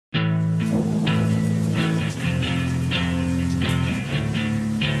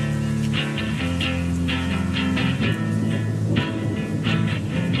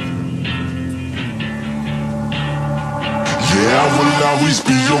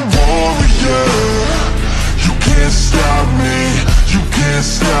be a warrior. You can't stop me, you can't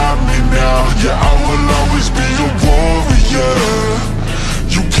stop me now. Yeah, I will always be a warrior.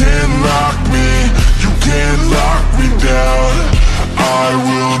 You can't lock me, you can't lock me down. I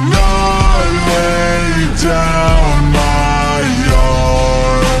will not lay down my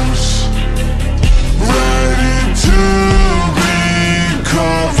arms, ready to be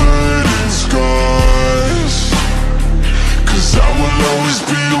covered in scars, 'cause I will always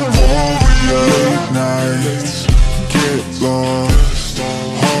be a warrior. Late nights, get lost,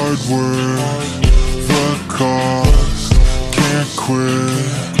 hard work, the cost. Can't quit,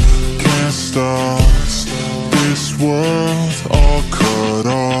 can't stop, this world all cut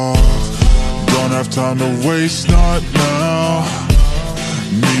off. Don't have time to waste, not now.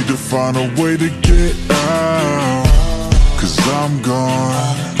 Need to find a way to get out, 'cause I'm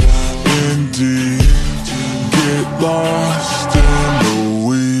gone in deep. Get lost in the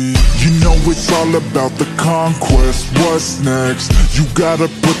weeds. You know it's all about the conquest. What's next? You gotta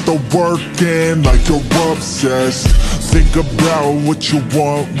put the work in like you're obsessed. Think about what you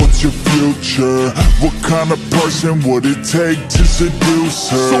want, what's your future? What kind of person would it take to seduce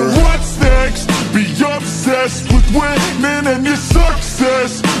her? So what's next? Be obsessed with winning and your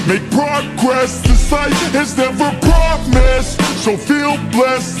success. Make progress, this life has never promised. So feel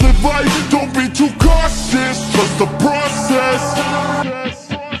blessed, live life, don't be too cautious. Trust the process.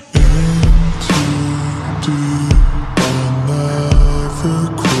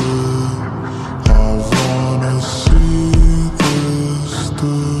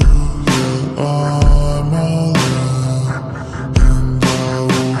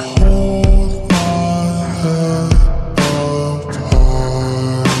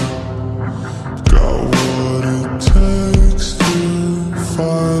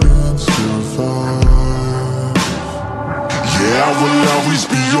 I will always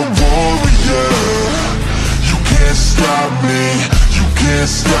be a warrior. You can't stop me, you can't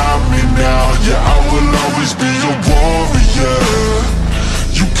stop me now. Yeah, I will always be a warrior.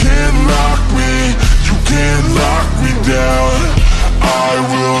 You can't lock me, you can't lock me down. I